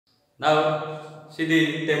Now सीधी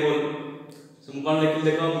table सम कोन लिखि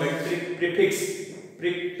देखो matric prefix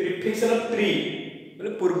prefix रो pre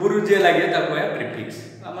बोले पूर्वरु जे लागे ताको या प्रीफिक्स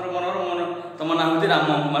हमर मन तम नाम होती राम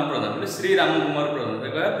कुमार प्रधान बोले श्री राम कुमार प्रधान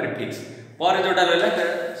ताको या प्रीफिक्स पर जोटा रहला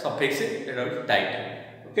सफिक्स एटा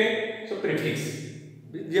टाइटल ओके सो प्रीफिक्स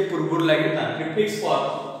जे पूर्वरु लागे ता प्रीफिक्स फॉर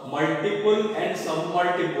मल्टीपल एंड सब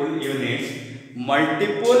multiple units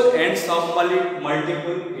multiple and sub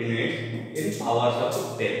multiple units in powers of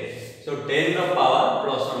 10 so 10 ର power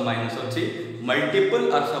plus or minus ଅଛି multiple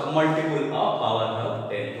or sub multiple of power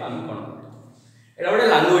of 10 हम कोन एटा बडे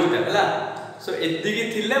language ता हला सो एति की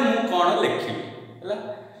थिले मु कोन लिखि हला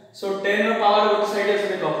सो 10 रो पावर गोट साइड अछि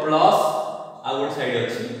देखो प्लस आ गोट साइड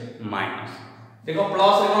अछि माइनस देखो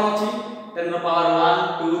प्लस रे कोन अछि 10 रो पावर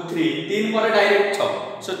 1 2 3 3 पर डायरेक्ट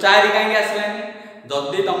 6 सो 4 काहे आसलानी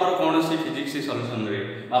जदि तमर कोनोसी फिजिक्स सॉल्यूशन रे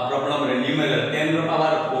बा प्रॉब्लम रे न्यूमेरिकल 10 रो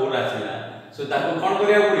पावर 4 आसिला सो ताको कोन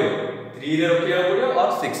करिया पड़ियो 3 रे रखिया पड़ियो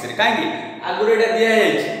और 6 रे काहे आगुर एटा दिया है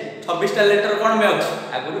 26 टा लेटर कोन में अछि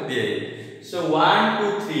आगुर दिया है सो 1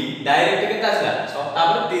 2 3 डायरेक्ट केता आसिला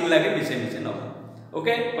तापर 3 लागे मिसे न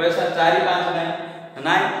ओके पैसा 4 5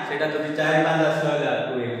 नाही सेटा जदि 4 5 आसिला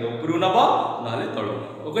तू एक उपरु नबो नले तळु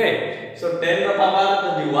ओके सो 10 रो पावर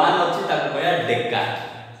जदि 1 अछि ताको कहया डेका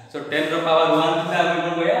so 10 रो पावर 1 थिला हम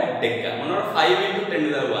कोन गया डेका मनर 5 into 10 to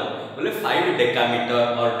the 1 बोले 5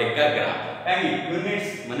 डेकामीटर और डेकाग्राम काहे यूनिट्स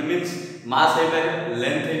माने मींस मास है पारे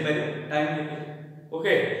लेंथ है पारे टाइम है पारे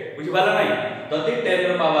ओके बुझि बाला नै जदि 10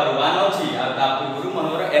 रो पावर 1 अछि आ ता पूर्व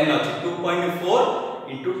मनर n अछि 2.4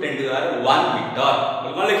 into 10 to the 1 मीटर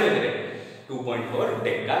बोल कोन लिखले रे 2.4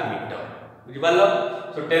 डेकामीटर बुझि बाला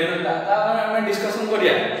so 10 रो ता हम डिस्कशन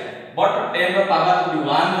करिया बट 10 रो पावर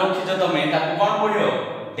 1 रखि ज तमे ताको कोन पडियो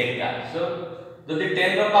डेका सो जदि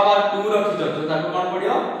 10 रो पावर 2 रखितो तो ताको कोन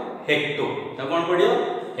पडियो हेक्टो त कोन पडियो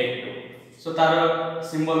हेक्टो सो तार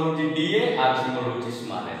सिंबल होची डीए आर सिंबल होची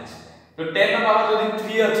स्मॉल h तो 10 रो पावर जदि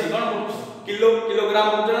 3 अछि कोन किलो किलोग्राम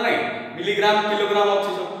होतो नै मिलीग्राम किलोग्राम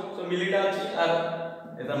अछि सो मिलीटा अछि आर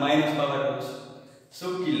एता माइनस पावर अछि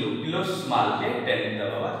सो किलो किलो स्मॉल के 10 टू द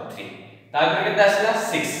पावर 3 तागर केता आसला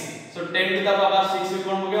 6 सो 10 to the power 6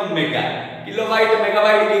 cone पडियो mega kilobyte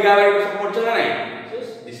megabyte gigabyte सब पडछ नै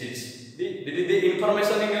the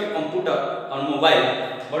information in your computer or mobile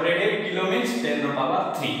but it is kilo means 10 ro power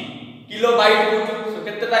 3 kilobyte so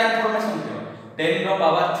kete ta information दियो 10 रो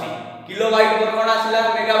power 3 kilobyte पर कोन आसिला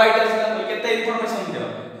megabyte आसिला तो केते information दियो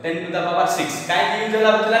 10 to the power 6 काई use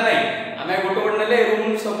होला बुझला नै हमें गोटे गोटे नेले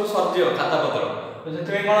रूम सब सर्जियो खाता पत्र तो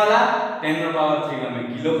सेते कोन होला 10 रो पावर 3 हमें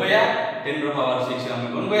किलो कया 10 रो पावर 6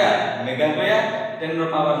 हमें कोन गया मेगा गया 10 रो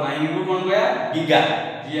पावर 9 को कोन गया गीगा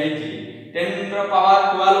GIG 10 रो पावर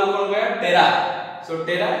 12 कोन गया टेरा सो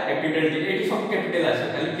टेरा कैपिटल टी एटी सब कैपिटल आसे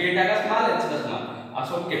खाली के टा का स्मॉल h का स्मॉल आ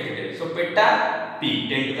सब capital so PETA p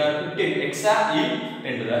 10 to the 15 AXA e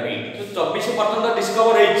 10 to the 8 सो 24 पर्यंत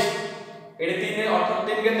डिस्कवर हेच एडे 3 18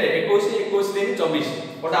 दिन केते 21 21 दिन 24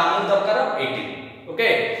 बट आमन दरकार 18 okay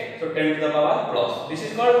so 10 to the power plus this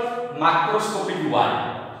is called macroscopic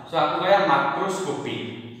word so आपको गया मैक्रोस्कोपी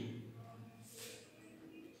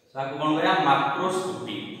सो आपको कौन गया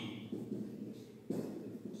मैक्रोस्कोपी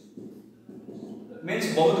मींस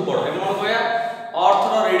बहुत बड़ है मन गया अर्थ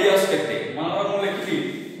रो रेडियस केते मनर मु लिखली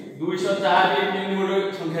 204 के तीन गोटे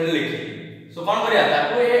संख्या लिखली सो कोन करिया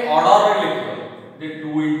ताको ए ऑर्डर रे लिखियो जे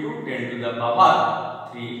 2 into 10 to the power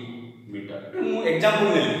 3 metre मु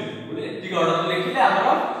एग्जांपल नेली बोले एति ऑर्डर लिखिले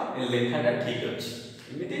हमर लेखाटा ठीक अछि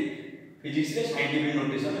एमिति फिजिक्स रे साइंटिफिक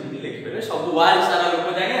नोटेशन एमिति लिखबे सब वाल सारा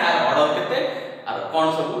लोक जाने आर ऑर्डर केते आर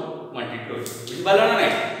कोन सब क्वांटिटी बुझि बाला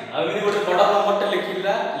नै आ एमिति गोटे बड़ नंबर टा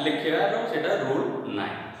लिखिला लिखियार सेटा रूल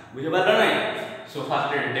নাই बुझि बाला नै so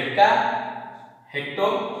first Deka hecto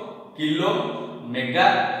kilo mega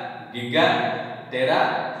giga tera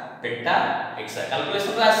PETA AXA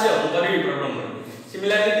calculation रा आसी हम करी problem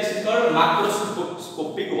similarly this is called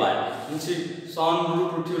macroscopic word means सन रु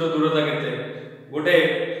पृथ्वी रो दूरता केते गोटे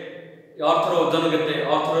अर्थ रो ओजन केते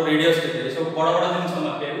अर्थ रो रेडियस केते सब बड़ बड़ दिन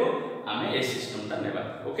मापे को हमें ए सिस्टम ता नेबा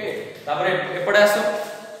ओके तापर एपडे आसो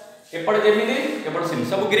एपडे जेमिति एपडे सिम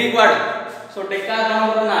सब ग्रीक वर्ड सो डेका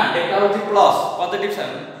जनकर ना डेका होती प्लस पॉजिटिव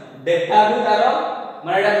साइन डेका को तार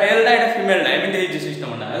माने एटा मेल टा एटा फीमेल टा एमिति हे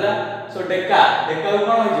सिस्टम टा हला सो डेका डेका को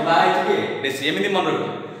कोन होई बा हे कि बेसी एमिति मन रखो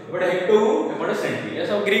एपडे हेक्टो एपडे सेंटी ये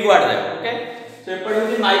सब ग्रीक वर्ड जाय ओके सो एपडे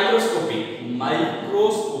होती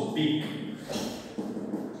microscopic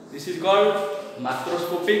this is called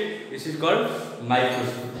macroscopic this is called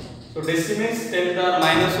microscopic so deci means 10 to the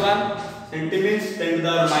power -1 centi means 10 to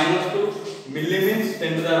the power -2 milli means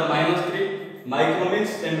 10 to the power -3 micro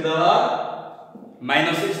means 10 to the power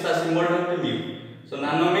 -6 ता symbol होते mu So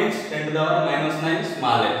nano means 10 to the power -9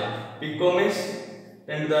 small f. Pico means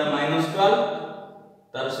 10 to the power -12.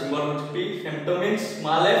 तार symbol होच p. Femto means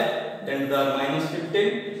small f 10 to the power -15.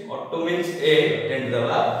 Auto means a 10 to the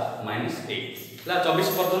power -8. ला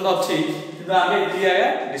 24 पर्यंत अछि किंतु आमे इति आगे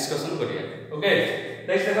डिस्कशन करिया. ओके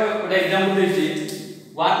नेक्स्ट देखो गोटे एग्जांपल देछि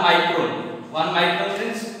 1 micron. 1 micron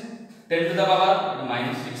means 10 to the power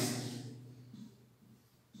 -6.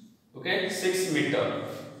 Okay 6 metre.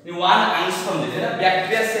 1 angstrom जे ना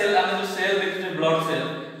बैक्टीरिया सेल हम जो सेल देखि ब्लड सेल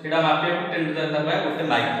सेटा मापे 10 to the power गोटे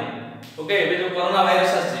माइक्रोन. ओके एबे जो कोरोना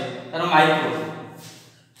वायरस आछि तार micron.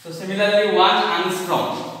 So similarly 1 angstrom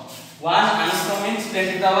means 10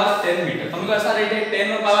 to the power 10 metre. तुमको सर एटे 10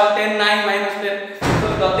 रो पावर 10 9 -10 तो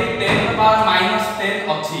जदी 10 रो पावर -10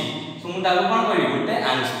 अछि सो मु ताको कोन करी गोटे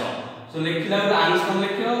angstrom. सो लिखिला angstrom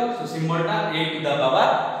लिखियो सो सिंबल टा a to the power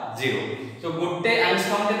 0. सो गोटे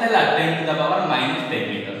angstrom केते ला 10 to the power -10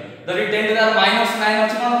 मीटर. जदी 10 to the power -9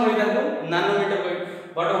 अछि कोन होई जातो नानोमीटर होई.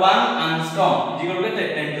 बट 1 angstrom इक्वल केते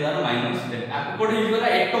 10 to the power -10. आको कोड यूज करा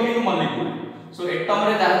एटॉमिक मॉलिक्यूल. सो एटम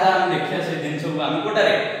रे जहा जहा हम देखिया से जिंस को हम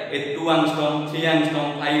कोटारे ए 2 angstrom 3 angstrom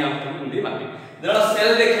 5 angstrom इndi मापी जरा सेल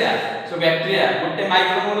देखिया सो बैक्टीरिया गोटे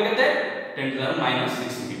माइक्रोन केते 10 to the power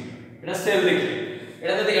 -6 metre. Etah cell देखि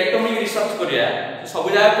एटा जदी एटॉमिक रिसर्च करिया सब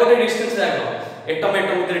जगह कोटे डिस्टेंस जाको एटम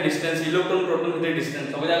भीतर डिस्टेंस इलेक्ट्रॉन प्रोटॉन भीतर डिस्टेंस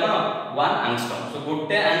सब जगह कोन 1 angstrom. सो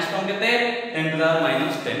गोटे angstrom केते 10 to the power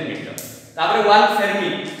 -10 मीटर. तापर 1 फेर्मी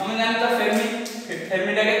हम जानि त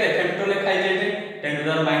फेर्मीटा केते फेम्टो लिखाइ जेते 10 to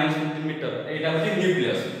the power -15 मीटर. एटा होची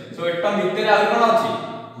न्यूक्लियस. सो एटम भीतर आ कोन अछि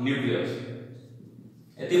न्यूक्लियस.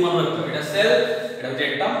 एति मन रखो एटा सेल एटा होची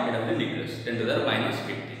एटम एटा होची न्यूक्लियस 10 to the power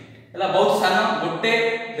 -15. हला बहुत साना गोटे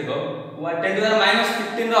देखो 10 to the power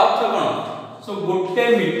 -15 रो अर्थ कोन. सो गोटे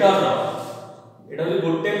मीटर रो एटा होची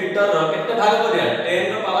गोटे मीटर रो केते भाग करिया 10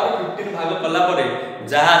 रो पावर 15 भाग कला परे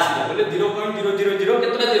जहा आसीला बोले 0.000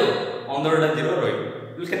 केतरा 0 15टा 0 रही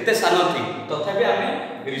केते सानो थी तथापि आमे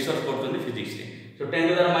रिसर्च करछन फिजिक्स रे. सो 10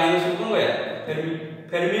 to the power -1 कोन होया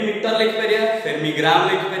फेर्मी मीटर लिख परिया फेर्मी ग्राम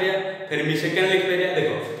लिख परिया फेर्मी सेकंड लिख परिया.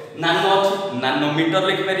 देखो नानो अछि नानो मीटर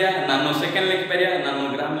लिख परिया नानो सेकंड लिख परिया नानो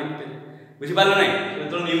ग्राम लिख परिया. बुझि पालो नै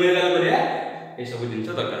तो न्यूमेरिकल परिया ए सब जिंस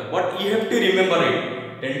दरकार. But you have to remember it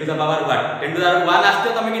 10 to the power what 10 to the power 1 आस्ते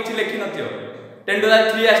तमे किछि लिखि नथियो 10 to the power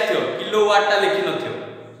 3 आस्तियो किलोवाट टा लिखि नथियो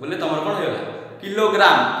बोले तमर कोन होयला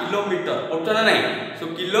किलोग्राम किलोमीटर पड़छ ना नै. सो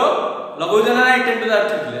किलो लगौ जना नै 10 to the power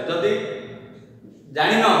 3 जदी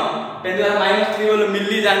जानि न 10 to the power -3 बोले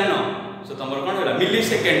मिली जानि न सो तमर कोन होयला मिली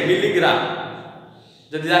सेकंड मिलीग्राम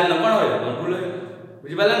जदी जानि न कोन होयला भूल होय.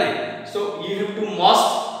 बुझि पाला नै. So you have to must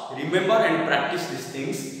remember and practice this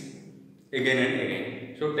things again and again.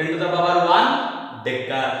 So 10 to the power 1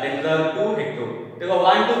 Deka 10 to the power 2 hecto. देखो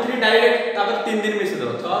 1 2 3 डायरेक्ट तापर 3 दिन मिसे दो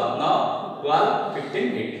 6 9 12 15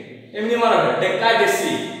 8 एमनी मारो Deka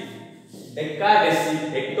deci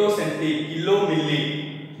hecto senti kilo मिली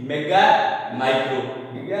मेगा माइक्रो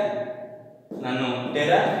गीगा नानो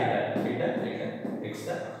टेरा थीटा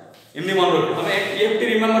एक्स्ट्रा एमनी मारो. हमें you have to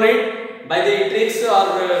remember it by the tricks or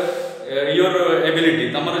your ability.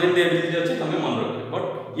 तमरो जिंदे एबिलिटी अछि तमे मन रखो. But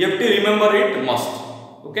you have to remember it must.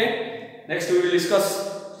 Okay, next we will discuss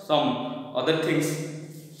some other things.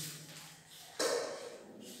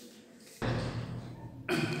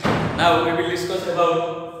 Now we will discuss about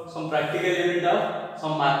some practical unit of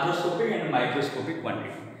some macroscopic and microscopic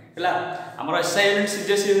quantity. हला हमर SI unit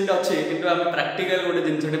CGS unit अछि किंतु हम practical गोटे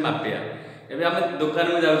जिंसटे मापिया. एबे हम दुकान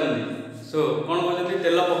में जाउछन सो कोन कहउछन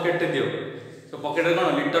तेल पॉकेट टे दियो. सो पॉकेट रे कोन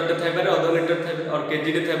लीटर टे थाइ पारे आधा लीटर थाइ पारे और केजी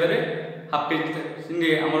टे थाइ पारे हाफ केजी सिंगे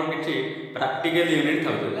हमर किछि प्रैक्टिकल यूनिट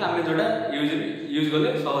थाउ हम जोडा यूज गले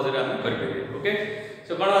सहज रे हम कर परिबे. ओके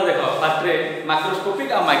सो कोन देखो फास्ट रे मैक्रोस्कोपिक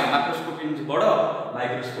आ माइक्रोस्कोपिक मींस बड़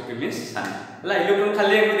माइक्रोस्कोपिक मींस सान. हला इलेक्ट्रॉन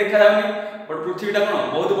खाली एक देखा जाउनी बट पृथ्वीटा कोन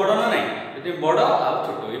बहुत बड़ ना नै एते बड़ आ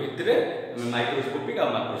छोटो ए भितरे माइक्रोस्कोपिक आ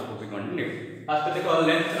मैक्रोस्कोपिक कोन नै. फास्ट देखो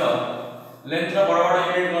लेंथ रो बड़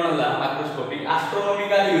यूनिट कोन हला माइक्रोस्कोपिक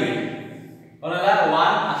एस्ट्रोनॉमिकल यूनिट कोन हला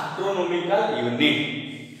 1 astronomical unit.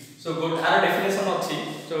 So good are definition अछि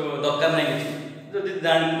सो दरकार नै किछि जदि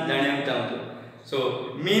जानिया चाहतो. So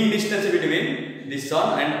mean distance between the sun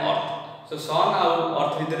and earth. सो सन आ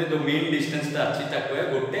अर्थ भितरे जो मीन डिस्टेंस ता अछि ताको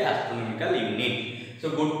गोटे एस्ट्रोनॉमिकल यूनिट. सो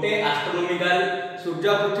गोटे एस्ट्रोनॉमिकल सूर्य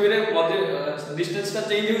पृथ्वी रे मध्य डिस्टेंस ता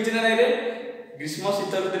चेंज होछि ना नै रे ग्रीष्म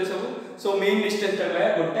शीत ऋतु सब. सो मीन डिस्टेंस ता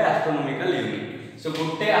गोटे एस्ट्रोनॉमिकल यूनिट. सो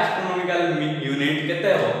गोटे एस्ट्रोनॉमिकल यूनिट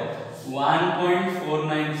केते हो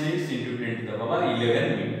 1.496 into 10 to the power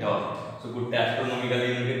 11 meter. So good astronomical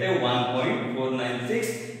unit केते 1.496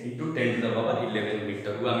 into 10 to the power 11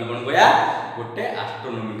 meter को हम कोन कहया गोटे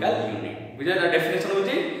एस्ट्रोनॉमिकल यूनिट. बुझा डेफिनेशन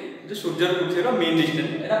होची जो सूर्य पृथ्वी रो मीन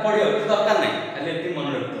डिस्टेंस एटा पढ़ियो कि दरकार नै खाली एति मन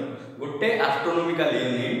रखतो गोटे astronomical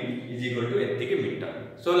unit is equal to एति के मीटर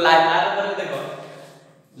सो लाइट तार पर देखो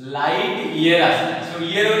लाइट ईयर आसला सो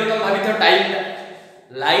ईयर बोले तुम भाबी था time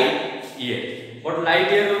light year but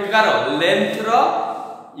light year car length row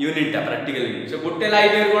unit ता प्रैक्टिकल यूनिट सो गोटे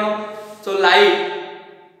लाइट ईयर कोन सो लाइट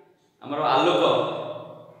हमरो आलोक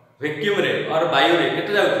वैक्यूम रे और वायु रे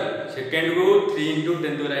केते जाउची सेकंड को 3 *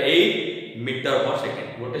 10⁸ मीटर पर सेकंड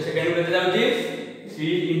गोटे सेकंड को केते जाउची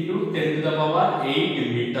 3 * 10⁸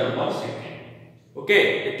 मीटर पर सेकंड ओके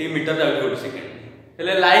एति मीटर जाउची गोटे सेकंड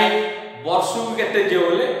हेले लाइट वर्ष को केते जे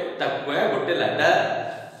बोले ताको कहया गोटे light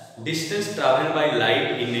distance travel by light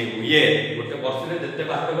in a year गोटे वर्ष रे जते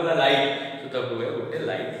बात गला लाइट तो ताको कहया गोटे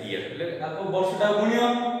लाइट ईयर हेले ताको वर्षटा गुणियो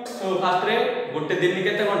सो फास्ट रे गोटे दिन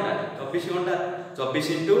केते घंटा 24 घंटा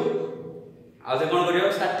 24 * आउते कोन करियो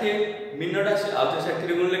 60 मिनिट आसे आउते 60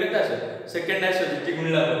 रे गुणले केते आसे सेकंड आसे जति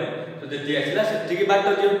गुणला बोले तो जति आसिला सेति की बाट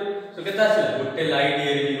जे सो केते आसिला गोटे लाइट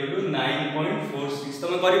ईयर इक्वल टू 9.46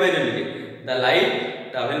 तमे करि पाइले कि the light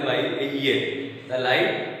travel by a year the light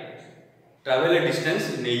travel A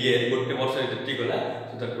distance in a year गोटे वर्ष रे जति गला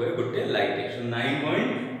तो ताको गोटे लाइट सो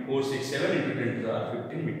 9.467 *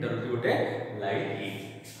 10⁻15 मीटर गोटे लाइट ईयर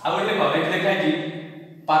आ बोले भाबे देखा जी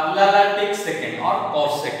पार्लालाटिक सेकंड और पर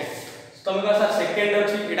सेकंड तुम का सर सेकंड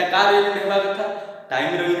अछि एटा कार यूनिट हेबा कथा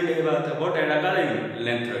टाइम रो यूनिट हेबा कथा but Etah car unit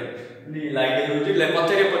length row the light होची ले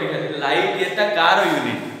पचरे परीक्षा लाइट एटा कार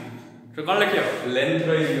यूनिट तो कोन लिखियो लेंथ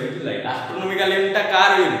रो यूनिट होची लाइट एस्ट्रोनॉमिकल यूनिट ता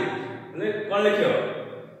कार यूनिट बोले कोन लिखियो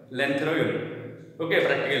length row unit okay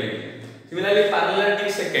practical similarly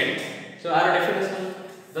पार्लालाटिक second so are definition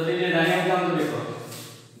जदी जे जानि हम तो देखो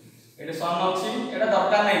एटा सन अछि एटा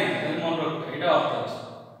दरकार नै मन रख एटा अर्थ अछि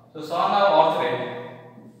तो सन और अर्थ रे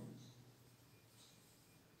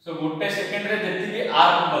सो गोटे सेकंड रे जति की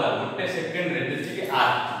आर्क बोला गोटे सेकंड रे जति की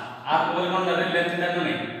आर्क बोले कोन रे लेंथ ता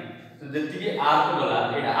नै तो जति की आर्क बोला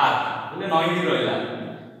एटा आर्क बोले 9 ही रहला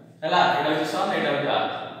हला एटा होची सन एटा होची आर्क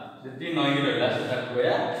जति 9 ही रहला सेटा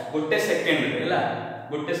कोया गोटे सेकंड रे हला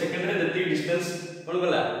गोटे सेकंड रे जति डिस्टेंस कोन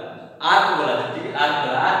बोला आर्क बोला जति की आर्क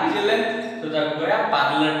बोला आर्क इज लेंथ तो ता कोया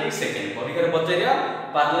पार्लालाटिक सेकंड परीक्षा रे बचरिया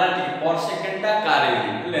पार्लालाटिक पर सेकंड ता कार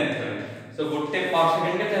यूनिट लेंथ सो गोटे पर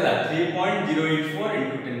सेकंड के थला 3.084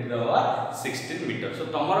 * 10⁻16 मीटर सो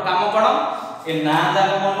तमर काम कोन ए ना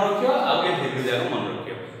जागा मन रखियो आ ए वैल्यू जागा मन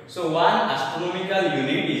रखियो सो 1 astronomical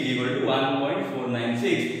unit is equal to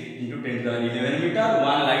 1.496 * 10⁻11 metre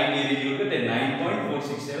 1 light year is equal to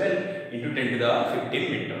 9.467 * 10⁻15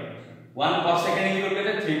 metre 1 पर second is equal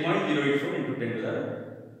to 3.084 *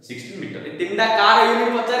 10⁻16 metre ए तीनटा कार यूनिट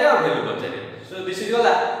पचारे और वैल्यू पचारे सो दिस इज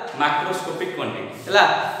वाला माइक्रोस्कोपिक क्वांटिटी हला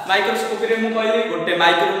माइक्रोस्कोपी रे मु कहली गोटे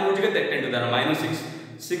माइक्रो होची के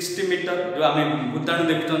 10⁻60 मीटर जो हमें भूताणु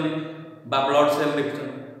देखछन बा blood cell देखछन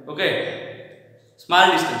okay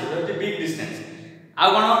small distance होची बिग डिस्टेंस आ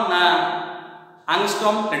कोन ना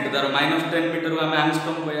एंगस्ट्रॉम 10⁻10 मीटर को हमें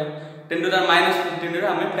एंगस्ट्रॉम कहया 10⁻15 रे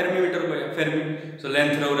हमें Fermi metre कहया Fermi so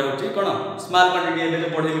length रो होची कोन स्मॉल क्वांटिटी एबे जो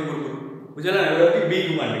पढेली पूर्व बुझला ना होची बिग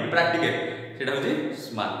क्वांटिटी प्रैक्टिकल सेटा होची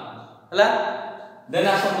स्मॉल हला देन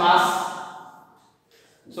आसो मास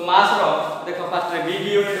सो मास रो देखो फास्ट रे बिग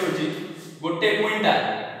यूनिट होची गोटे क्विंटल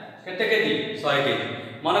केते केजी 100 केजी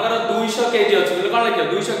मन करो 200 केजी अछि बोले कोन लिखियो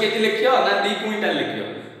 200 केजी लिखियो ना 2 क्विंटल लिखियो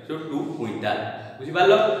सो 2 क्विंटल बुझि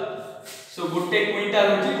पालो सो गोटे क्विंटल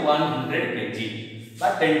होची 100 केजी बा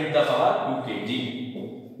 10⁻2 केजी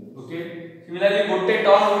ओके सिमिलरली गोटे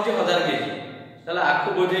टन होची 1000 केजी तला आखु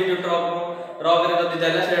बोझे जो ट्रक रे जदी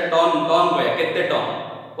जायला से टन कहया केते टन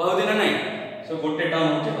कहू दिन नै सो गोटे टन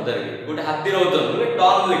होची 1000 केजी गोटे हाथी रो ओजन बोले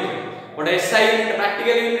टन लिखियो गोटे एसआई यूनिट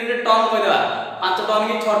प्रैक्टिकल यूनिट रे टन कह देबा 5 टन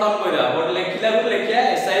की 6 टन कह देबा बट लिखिला को लिखिया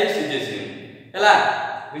एसआई सीजेसी हला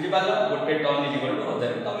बुझि पालो गोटे टन इज इक्वल टू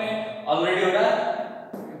 1000 तमे ऑलरेडी ओटा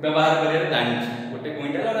व्यवहार करे जानि गोटे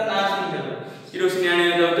क्विंटल ओटा ना सुनिथो किरोसिन आनि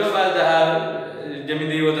जाउतो बा जहा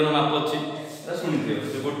जेमिति ओजन माप अछि ता सुनिथो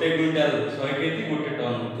सो गोटे क्विंटल 100 केजी गोटे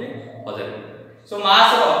टन होची 1000 सो मास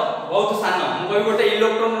रो बहुत सानो हम कहि गोटे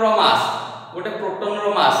इलेक्ट्रॉन रो मास गोटे प्रोटॉन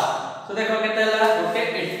रो मास तो देखो केते हला गोटे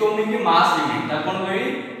एटॉमिक मास यूनिट ता कोन कहि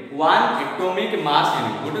 1 एटॉमिक मास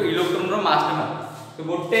यूनिट गोटे इलेक्ट्रॉन रो मास ता तो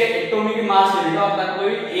गोटे एटॉमिक मास यूनिट ता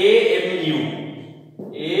कहि MU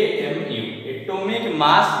atomic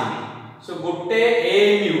mass unit so गोटे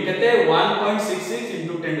एमयू केते 1.66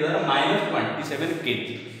 * 10⁻27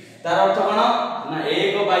 केजी तार अर्थ कोन ना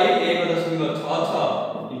 1/1.66 *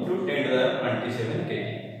 10⁻27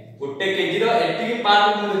 केजी गोटे केजी रो एति पार्ट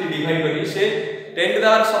को जदी डिवाइड करी से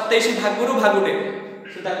 10⁻27 भागुरु भागुटे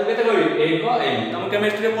से ताको केते कहबी 1 एम तुम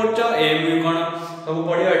केमिस्ट्री रे पढछो एम कोन सब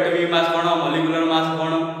पढियो एटॉमिक मास कोन मॉलिक्यूलर मास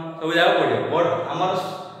कोन सब जाव पढियो बट हमर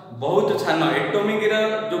बहुत छान एटॉमिक रो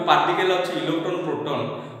जो पार्टिकल अछि इलेक्ट्रॉन प्रोटॉन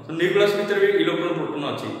तो न्यूक्लियस भीतर भी इलेक्ट्रॉन प्रोटॉन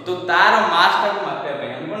अछि तो तार मास टा को मापया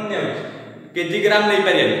पय हम कोन ने केजीग्राम नै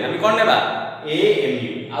परिया हम कोन नेबा AMU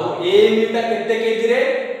आ AMU टा केते केजी रे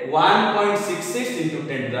 1.66 into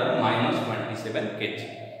 10 to the minus 27 kg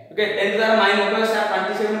okay 10 to the minus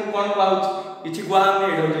 27 cone pouch किछि गुआ हम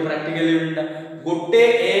एडो जे प्रैक्टिकल यूनिट टा गोटे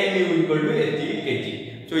AMU इक्वल टू एती केजी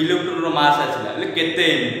सो इलेक्ट्रॉन रो मास आछला ले केते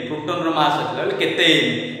प्रोटॉन रो मास आछला ले केते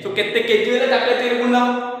सो केते केजी ले ताके तेरे गुण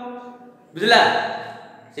दाओ बुझला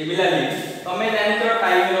सिमिलरली तमे जानि तो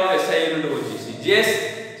टाइम रो SI यूनिट होची CGS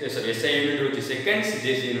सॉरी SI यूनिट होची सेकंड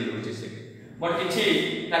CGS यूनिट होची सेकंड बट किछि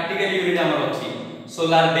प्रैक्टिकल यूनिट हमर अछि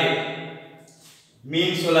solar day mean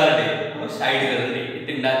solar day और साइड डे ए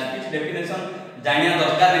तीनटा किछि डेफिनेशन जानिया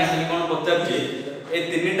दरकार नै खाली कोन पचरछि ए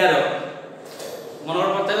तीनटा रो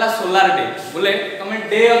मनोर पचला सोलार डे बोले तमे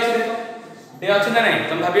डे अछि देखो डे अछि ना नै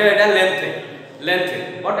तुम भाबियो एटा length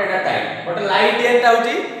but Etah time but light year ता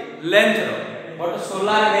होची length row but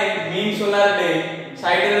solar day mean solar day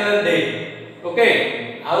side day okay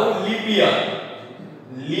आउ लीप ईयर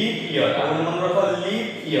आउ मन रखो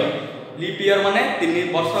लीप ईयर माने 3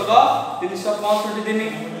 वर्ष का 365 दिन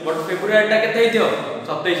बट फेब्रुआरी टा केते हिथियो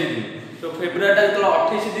 27 दिन तो फेब्रुआरी टा जतलो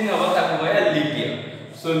 28 दिन होबा ताको कहया leap year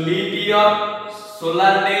so leap year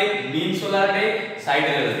solar day mean solar day side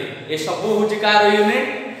day ए सब होची कार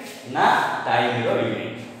यूनिट ना टाइम रो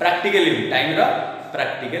यूनिट प्रैक्टिकल यूनिट टाइम रो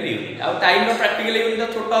प्रैक्टिकल यूनिट आ टाइम रो प्रैक्टिकल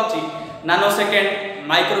यूनिट छोटा अछि नानो सेकंड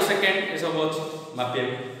माइक्रो सेकंड ए सब अछि मापे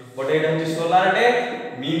बट एटा होची solar day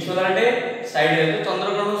mean solar day side day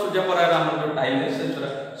चंद्रग्रहण सूर्य पराग हमर जो टाइम है से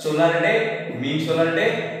solar day mean solar day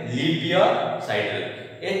leap year side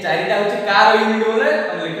day ए चारिटा होची कार यूनिट बोले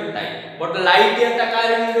हम लिखो टाइम बट लाइट ईयर ता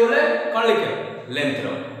कार यूनिट बोले कोन लिखो लेंथ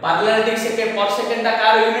रो पार्लैरिटी सेकंड पर सेकंड ता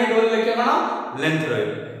कार यूनिट बोले लिखो कोन लेंथ रो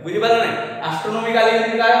बुझि पाला नै astronomical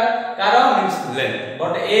unit car means length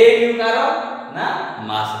but AMU car ना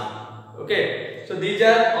mass okay so these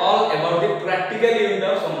are all about the practical unit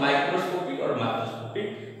of some microscopic or macroscopic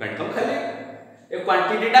quantum खाली ए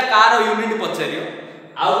क्वांटिटी ता कार यूनिट पछरियो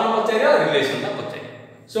आ कोन पछरियो relation ता पछरियो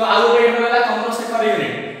सो आउ के होला चंद्रशेखर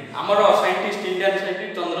यूनिट हमर साइंटिस्ट इंडियन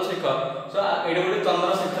साइंटिस्ट चंद्रशेखर सो एडो गोटे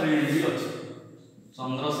Chandrashekhar unit भी अछि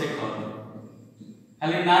चंद्रशेखर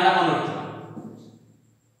खाली नाटा मन रखो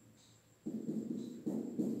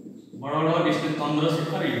बड़ बड़ डिस्टेंस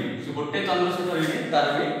चंद्रशेखर यूनिट सो गोटे चंद्रशेखर यूनिट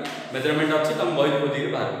तार भी मेजरमेंट अछि तम बहि खोदी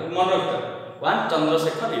के बाहर मन रखो one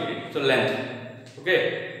Chandrashekhar unit so length okay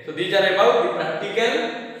so these are about the practical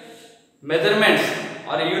measurements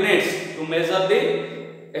or units to measure the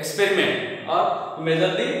experiment or to measure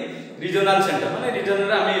the regional center माने region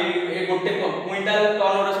रे हम ए गोटे क्विंटल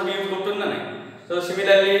टन रे सब यूज करतन ना नै so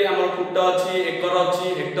similarly हमर फुट अछि एकर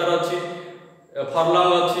अछि हेक्टर अछि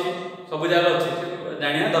फरलंग अछि सब जगह अछि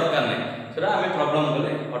जानिया दरकार नै सेरा हमें प्रॉब्लम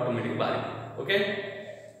बोले ऑटोमेटिक बाहर ओके